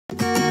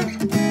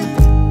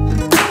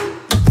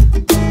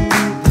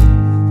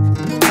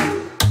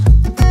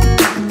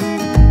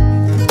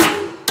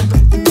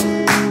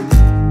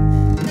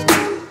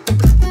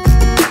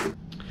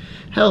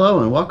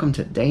Hello and welcome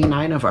to day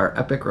 9 of our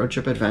epic road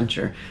trip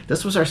adventure.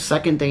 This was our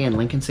second day in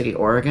Lincoln City,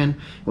 Oregon.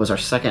 It was our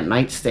second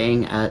night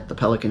staying at the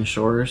Pelican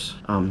shores.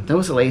 That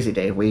was a lazy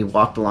day. We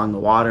walked along the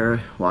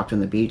water, walked on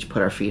the beach,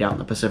 put our feet out in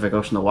the Pacific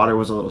Ocean. The water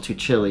was a little too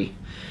chilly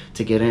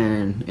to get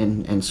in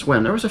and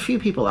swim. There was a few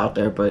people out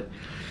there, but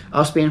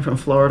us being from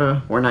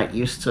Florida, we're not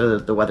used to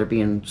the weather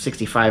being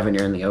 65 when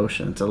you're in the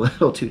ocean. It's a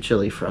little too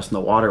chilly for us, and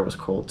the water was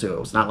cold too. It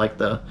was not like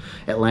the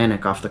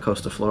Atlantic off the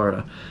coast of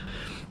Florida.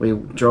 We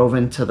drove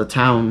into the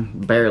town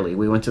barely.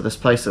 We went to this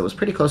place that was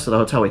pretty close to the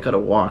hotel. We could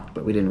have walked,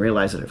 but we didn't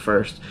realize it at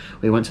first.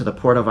 We went to the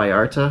Puerto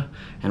Vallarta,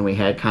 and we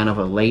had kind of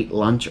a late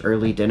lunch,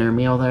 early dinner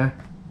meal there.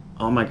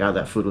 Oh my God,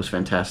 that food was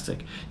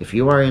fantastic. If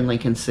you are in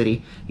Lincoln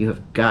City, you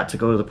have got to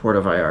go to the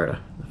Puerto Vallarta.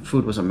 The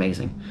food was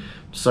amazing.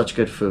 Such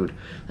good food.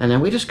 And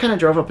then we just kind of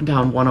drove up and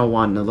down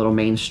 101, the little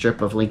main strip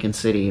of Lincoln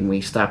City, and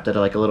we stopped at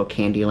like a little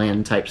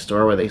Candyland type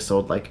store where they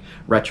sold like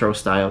retro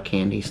style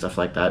candy, stuff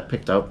like that.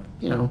 Picked up,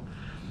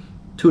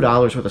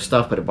 $2 worth of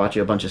stuff, but it bought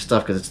you a bunch of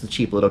stuff because it's the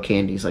cheap little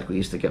candies like we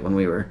used to get when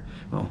we were,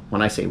 well,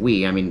 when I say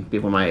we, I mean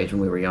people my age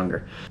when we were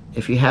younger.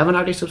 If you haven't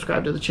already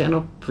subscribed to the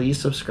channel, please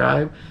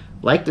subscribe.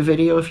 Like the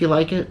video if you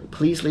like it.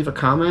 Please leave a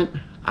comment.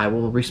 I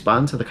will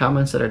respond to the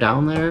comments that are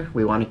down there.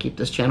 We want to keep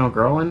this channel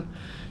growing.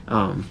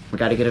 We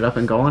got to get it up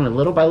and going, and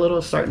little by little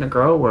it's starting to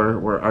grow.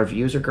 Where our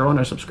views are growing,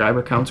 our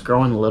subscriber count's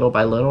growing little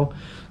by little.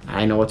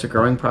 I know it's a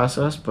growing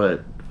process,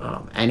 but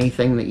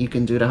anything that you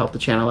can do to help the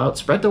channel out,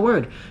 spread the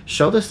word.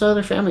 Show this to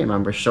other family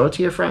members. Show it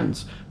to your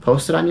friends.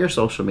 Post it on your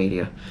social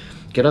media.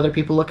 Get other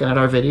people looking at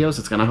our videos.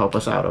 It's going to help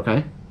us out,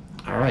 okay?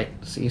 All right.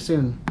 See you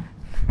soon.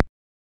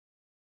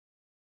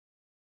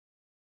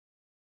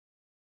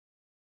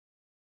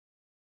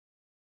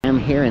 I'm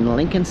here in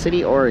Lincoln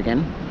City,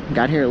 Oregon.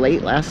 Got here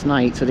late last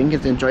night, so didn't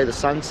get to enjoy the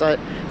sunset.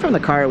 From the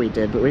car we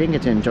did, but we didn't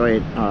get to enjoy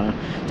it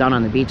down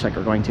on the beach like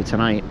we're going to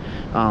tonight.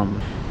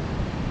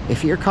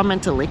 If you're coming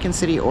to Lincoln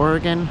City,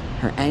 Oregon,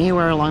 or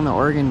anywhere along the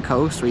Oregon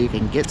coast where you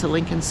can get to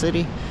Lincoln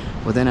City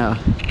within a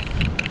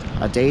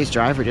day's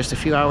drive or just a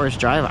few hours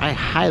drive, I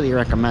highly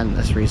recommend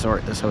this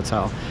resort, this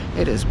hotel.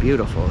 It is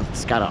beautiful.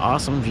 It's got an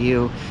awesome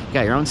view. You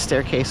got your own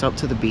staircase up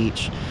to the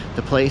beach.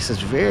 The place is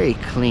very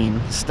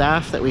clean.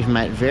 Staff that we've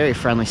met, very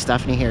friendly.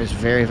 Stephanie here is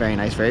very, very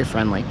nice, very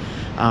friendly.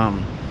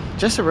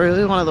 Just a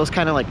really one of those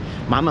kind of like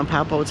mom and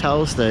pop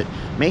hotels that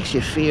makes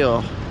you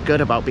feel good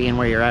about being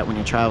where you're at when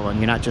you're traveling.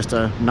 You're not just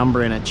a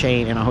number in a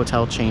chain, in a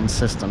hotel chain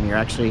system. You're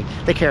actually,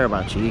 they care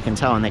about you. You can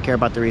tell, and they care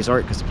about the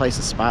resort because the place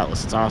is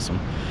spotless. It's awesome.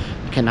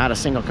 Not a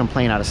single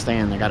complaint out of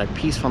staying there. Got a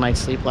peaceful night's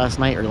sleep last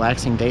night.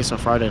 Relaxing day so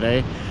far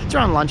today. It's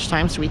around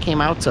lunchtime, so we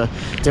came out to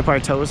dip our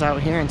toes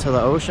out here into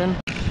the ocean.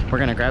 We're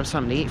gonna grab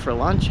something to eat for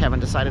lunch. Haven't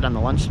decided on the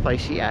lunch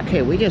place yet.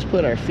 Okay, we just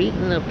put our feet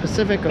in the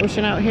Pacific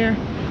Ocean out here.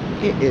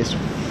 It is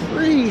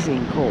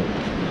freezing cold.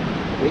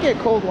 We get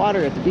cold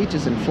water at the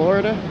beaches in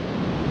Florida,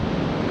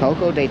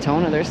 Cocoa,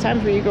 Daytona. There's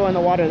times where you go in the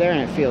water there and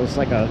it feels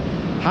like a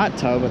hot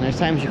tub, and there's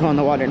times you go in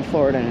the water in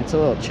Florida and it's a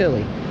little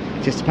chilly.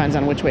 It just depends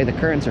on which way the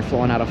currents are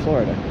flowing out of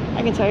Florida.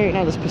 I can tell you right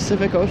now, this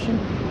Pacific Ocean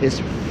is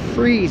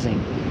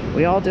freezing.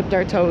 We all dipped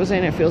our toes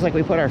in. It feels like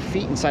we put our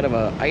feet inside of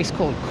an ice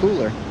cold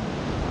cooler.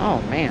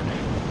 Oh man,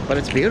 but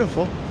it's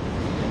beautiful.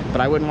 But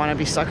I wouldn't want to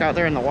be stuck out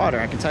there in the water,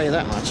 I can tell you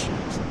that much.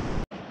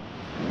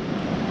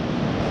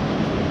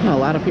 A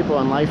lot of people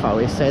in life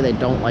always say they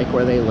don't like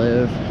where they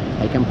live.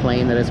 They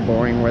complain that it's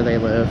boring where they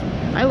live.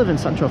 I live in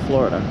Central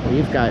Florida.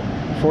 We've got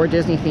 4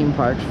 Disney theme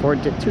parks,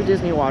 2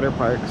 Disney water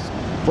parks,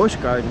 Busch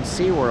Gardens,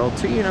 SeaWorld,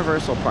 2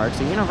 Universal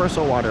parks, a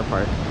Universal water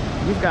park.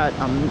 You've got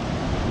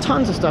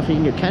tons of stuff you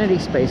can do. Kennedy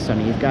Space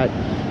Center. You've got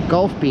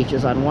Gulf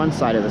beaches on one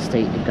side of the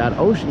state. You've got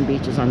ocean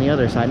beaches on the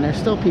other side. And there's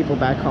still people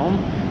back home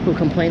who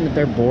complain that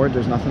they're bored.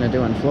 There's nothing to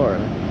do in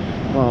Florida.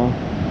 Well,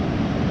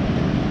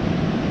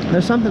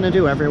 there's something to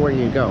do everywhere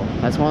you go.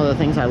 That's one of the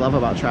things I love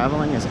about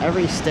traveling, is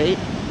every state,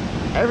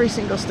 every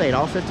single state,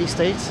 all 50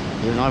 states,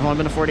 even though I've only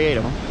been to 48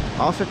 of them,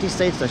 all 50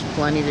 states, there's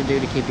plenty to do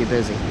to keep you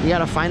busy. You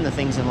gotta find the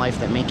things in life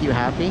that make you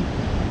happy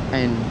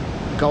and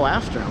go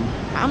after them.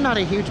 I'm not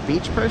a huge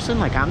beach person.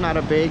 Like, I'm not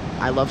a big,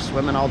 I love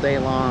swimming all day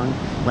long,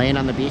 laying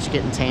on the beach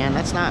getting tan.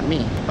 That's not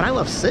me. But I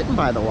love sitting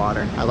by the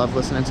water. I love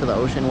listening to the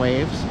ocean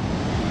waves.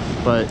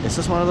 But it's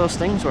just one of those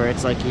things where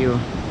it's like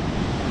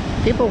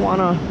people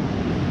wanna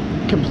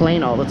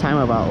complain all the time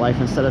about life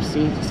instead of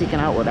seeking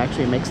out what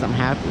actually makes them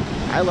happy.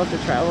 I love to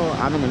travel.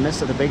 I'm in the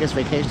midst of the biggest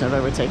vacation I've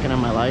ever taken in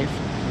my life,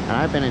 and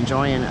I've been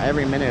enjoying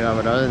every minute of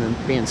it other than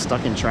being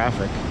stuck in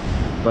traffic.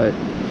 But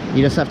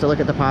you just have to look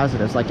at the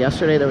positives. Like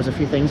yesterday, there was a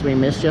few things we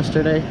missed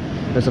yesterday.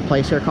 There's a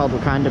place here called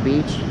Wakanda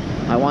Beach.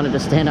 I wanted to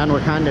stand on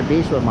Wakanda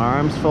Beach with my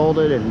arms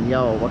folded and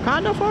yell,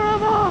 "Wakanda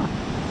forever!"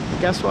 But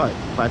guess what?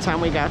 By the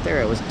time we got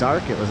there, it was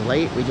dark, it was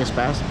late. We just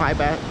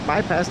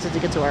bypassed it to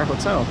get to our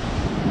hotel,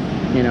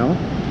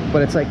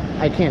 But it's like,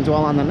 I can't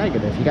dwell on the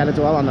negative. You got to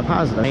dwell on the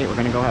positive. We're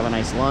going to go have a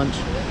nice lunch,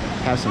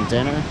 have some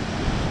dinner.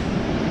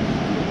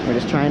 We're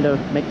just trying to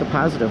make the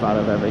positive out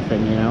of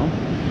everything,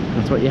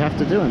 That's what you have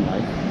to do in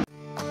life.